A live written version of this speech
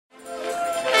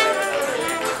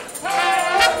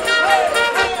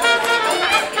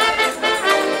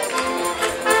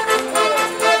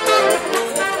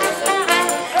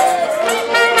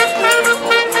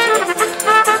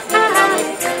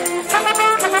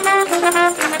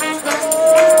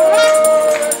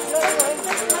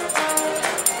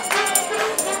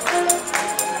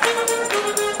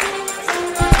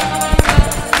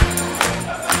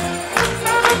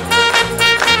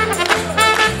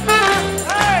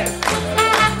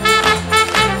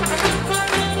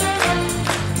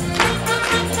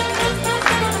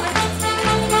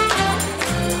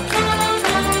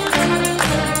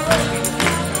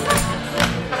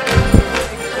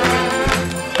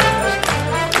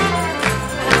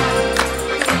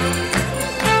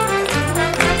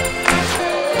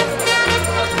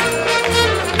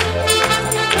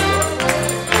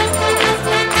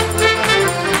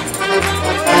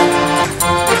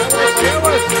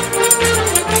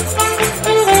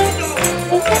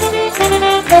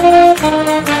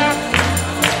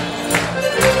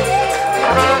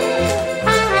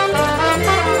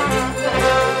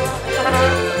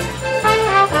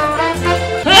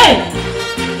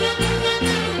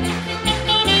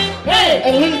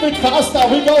a little bit faster.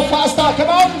 We go faster. Come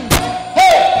on.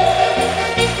 Hey.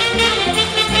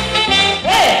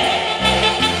 Hey.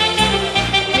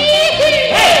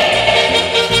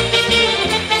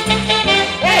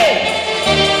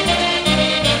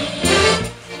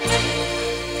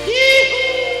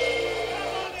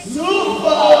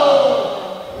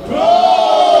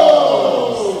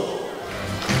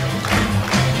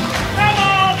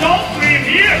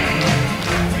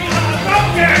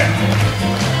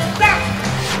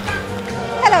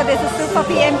 This is Super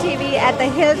PMTV at the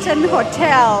Hilton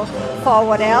Hotel for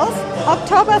what else?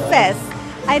 Oktoberfest.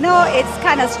 I know it's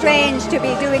kind of strange to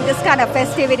be doing this kind of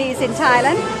festivities in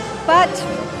Thailand, but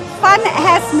fun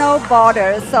has no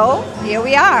borders, so here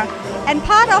we are. And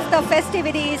part of the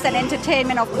festivities and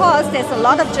entertainment, of course, there's a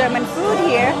lot of German food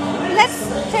here. Let's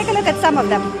take a look at some of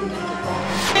them.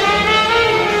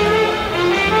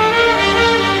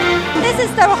 This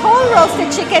is the whole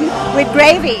roasted chicken with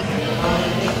gravy.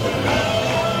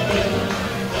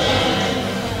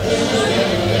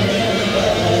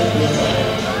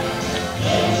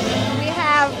 We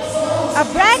have a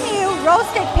brand new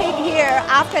roasted pig here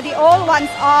after the old one's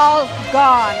all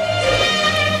gone.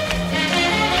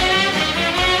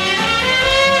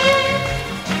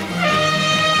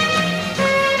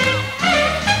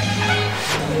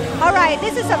 All right,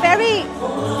 this is a very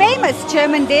famous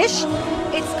German dish.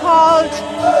 It's called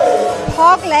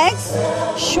pork legs,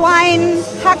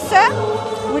 Schweinehaxe,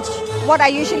 which what I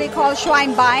usually call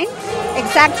Schweinbein,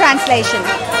 exact translation.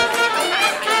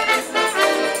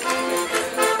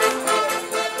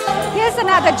 Here's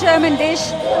another German dish,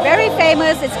 very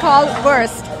famous, it's called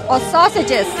Wurst, or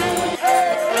sausages.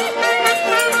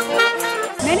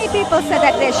 Many people say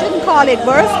that they shouldn't call it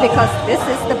Wurst because this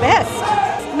is the best.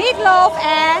 Meatloaf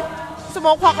and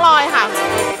smoked pork loin.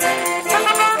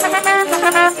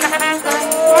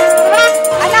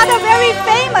 Another very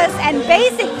famous and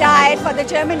basic diet for the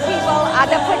German people are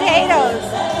the potatoes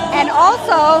and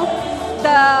also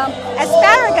the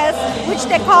asparagus, which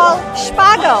they call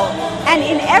Spargel. And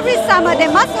in every summer they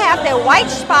must have their white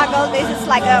Spargel. This is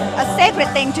like a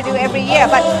sacred thing to do every year,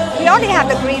 but we only have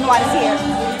the green ones here.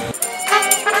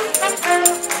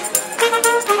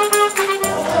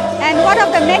 And one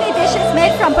of the many dishes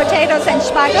made from potatoes and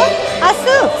Spargel are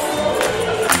soups.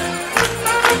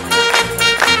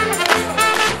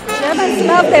 Germans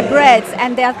love their breads,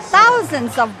 and there are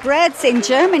thousands of breads in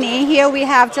Germany. Here we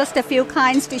have just a few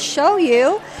kinds to show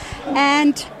you,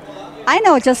 and I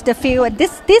know just a few.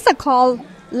 These are called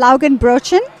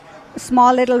Laugenbrötchen,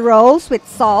 small little rolls with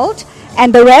salt,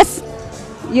 and the rest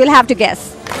you'll have to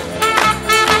guess.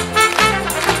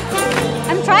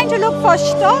 I'm trying to look for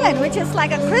Stollen, which is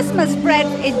like a Christmas bread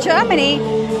in Germany,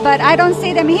 but I don't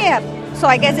see them here, so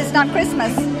I guess it's not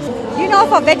Christmas. You know,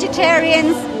 for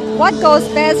vegetarians, what goes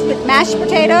best with mashed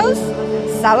potatoes?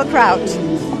 Sauerkraut.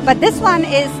 But the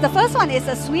first one is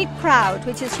a sweet kraut,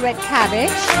 which is red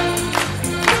cabbage.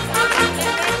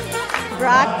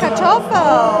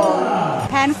 Bratkartoffel,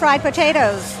 pan-fried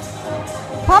potatoes,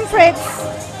 pommes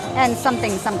and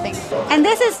something. And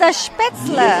this is the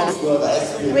Spätzle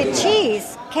with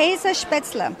cheese,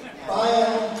 Käsespätzle.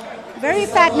 Very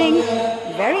fattening,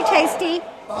 very tasty,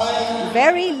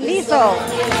 very lethal.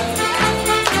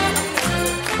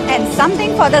 And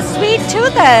something for the sweet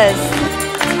toothers.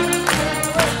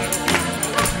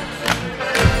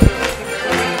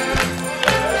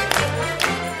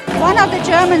 One of the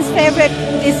Germans' favorite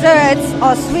desserts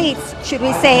or sweets, should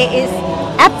we say, is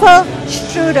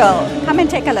Apfelstrudel. Come and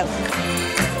take a look.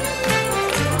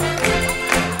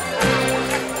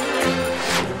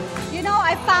 You know,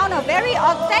 I found a very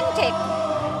authentic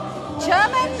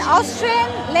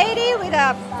German-Austrian lady with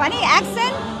a funny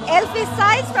accent. Elfie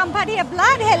Sides from Padia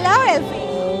Blood. Hello, Elfie.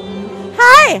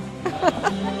 Hi.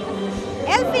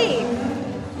 Elfie,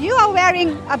 you are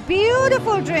wearing a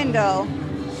beautiful drindle.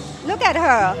 Look at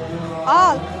her.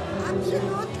 All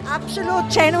absolute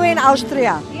genuine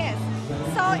Austria. Yes.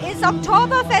 So is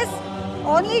Oktoberfest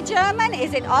only German?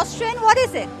 Is it Austrian? What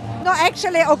is it? No,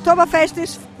 actually, Oktoberfest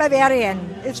is Bavarian.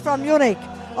 It's from Munich.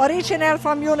 Original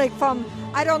from Munich, from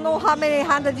I don't know how many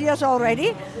 100 years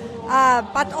already.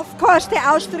 But of course the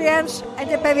Austrians and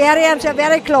the Bavarians are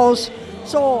very close.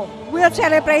 So we are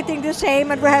celebrating the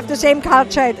same and we have the same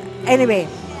culture anyway,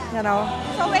 you know.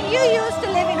 So when you used to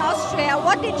live in Austria,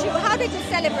 how did you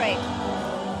celebrate?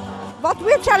 What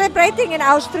we're celebrating in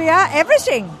Austria,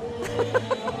 everything.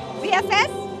 Beer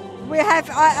fest? We have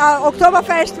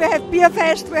Oktoberfest, we have Beer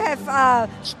Fest, we have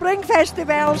spring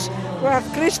festivals, we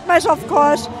have Christmas of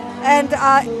course, and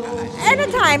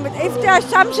anytime, if there's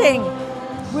something,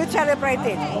 we celebrate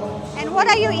it. And what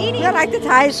are you eating? We like the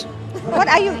Thais. What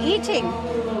are you eating?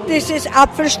 This is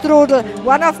Apfelstrudel,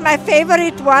 one of my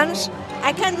favorite ones.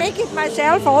 I can make it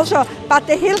myself also, but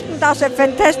the Hilton does a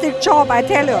fantastic job, I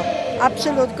tell you.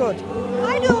 Absolute good.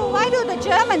 Why do the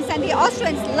Germans and the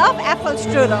Austrians love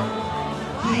Apfelstrudel?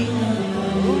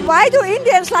 Why do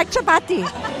Indians like chapati?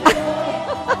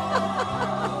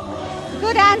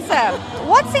 Good answer.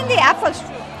 What's in the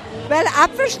Apfelstrudel? Well,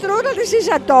 Apfelstrudel, this is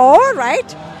a dough,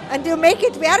 right? And you make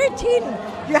it very thin.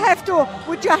 You have to,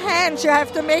 with your hands, you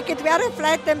have to make it very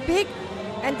flat and big.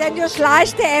 And then you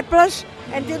slice the apples,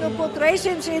 and then you put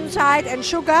raisins inside and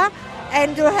sugar.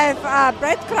 And you have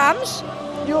breadcrumbs.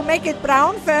 You make it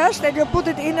brown first, and you put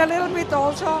it in a little bit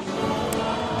also.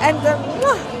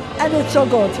 And it's so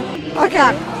good.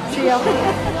 Okay, see you.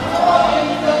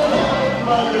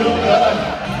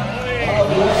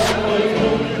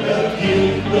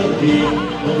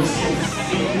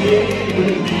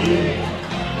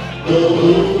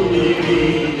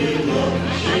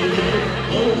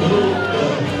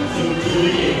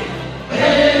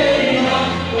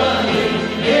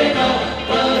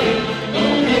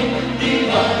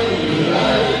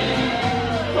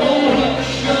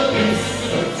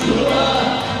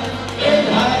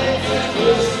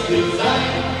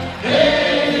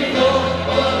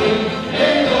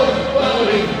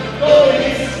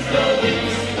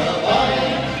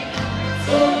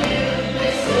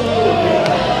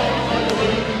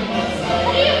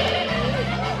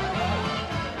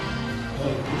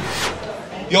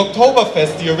 The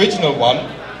Oktoberfest, the original one,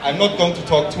 I'm not going to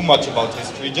talk too much about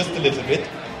history, just a little bit.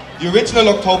 The original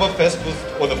Oktoberfest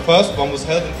or the first one, was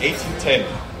held in 1810,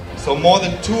 so more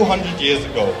than 200 years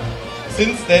ago.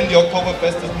 Since then, the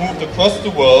Oktoberfest has moved across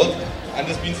the world and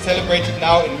has been celebrated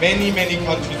now in many, many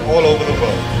countries all over the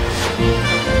world.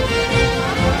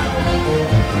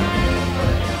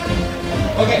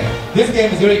 Okay, this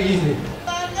game is very easy.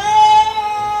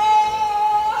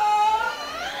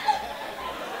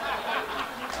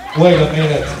 Wait a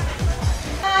minute.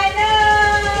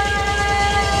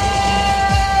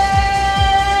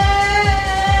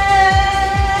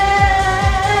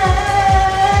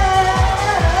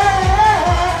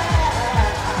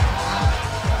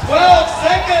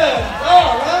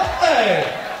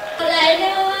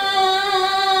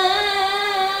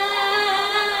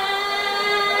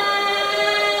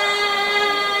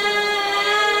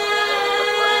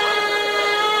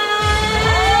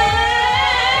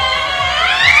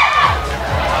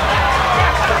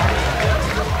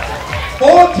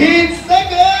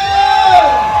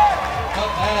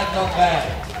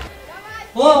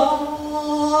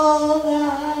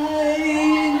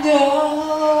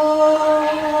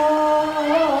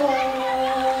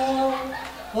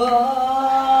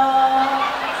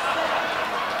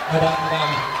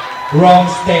 Wrong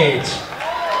stage.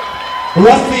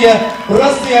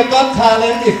 Russia Got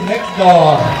Talent is next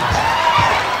door.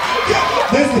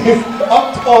 This is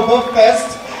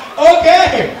Oktoberfest.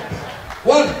 Okay.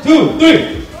 1, 2,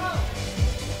 3.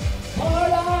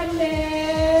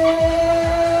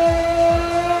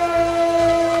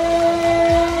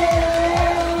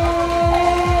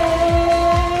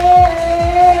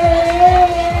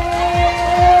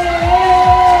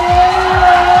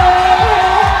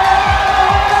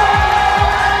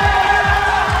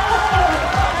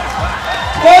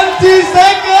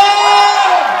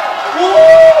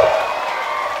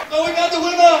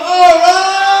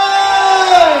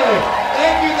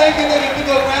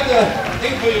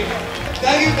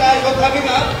 Thank you guys for coming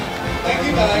up. Thank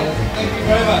you guys. Thank you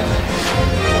very much.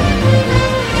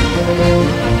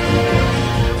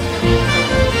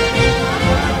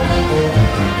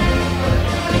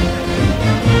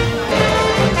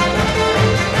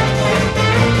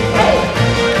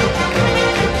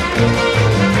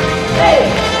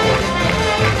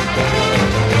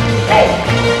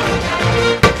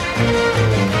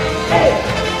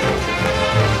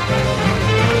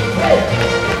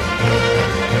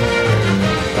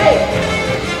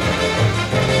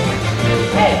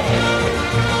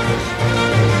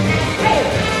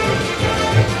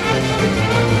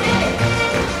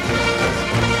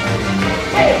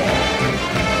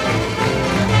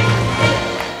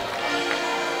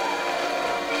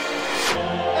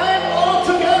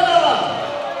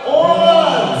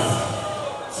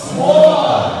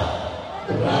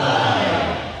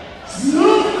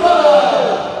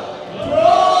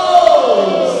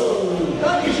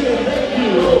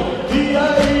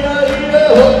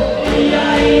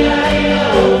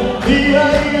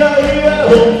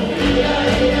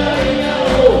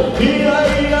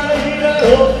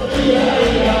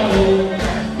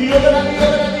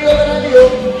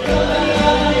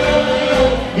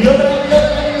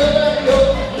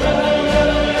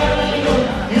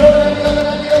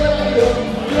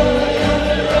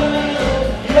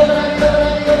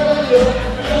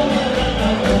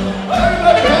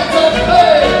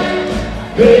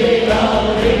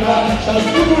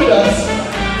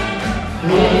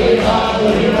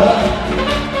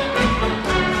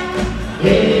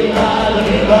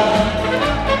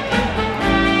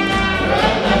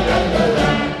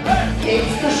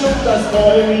 Kennst du schon das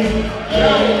neue Lied?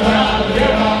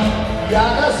 Ja,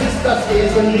 das ist das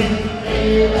Esellied.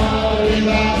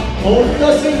 Und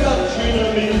das singt auch schöner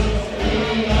mit.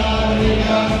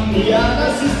 Ja,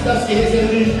 das ist das Esellied.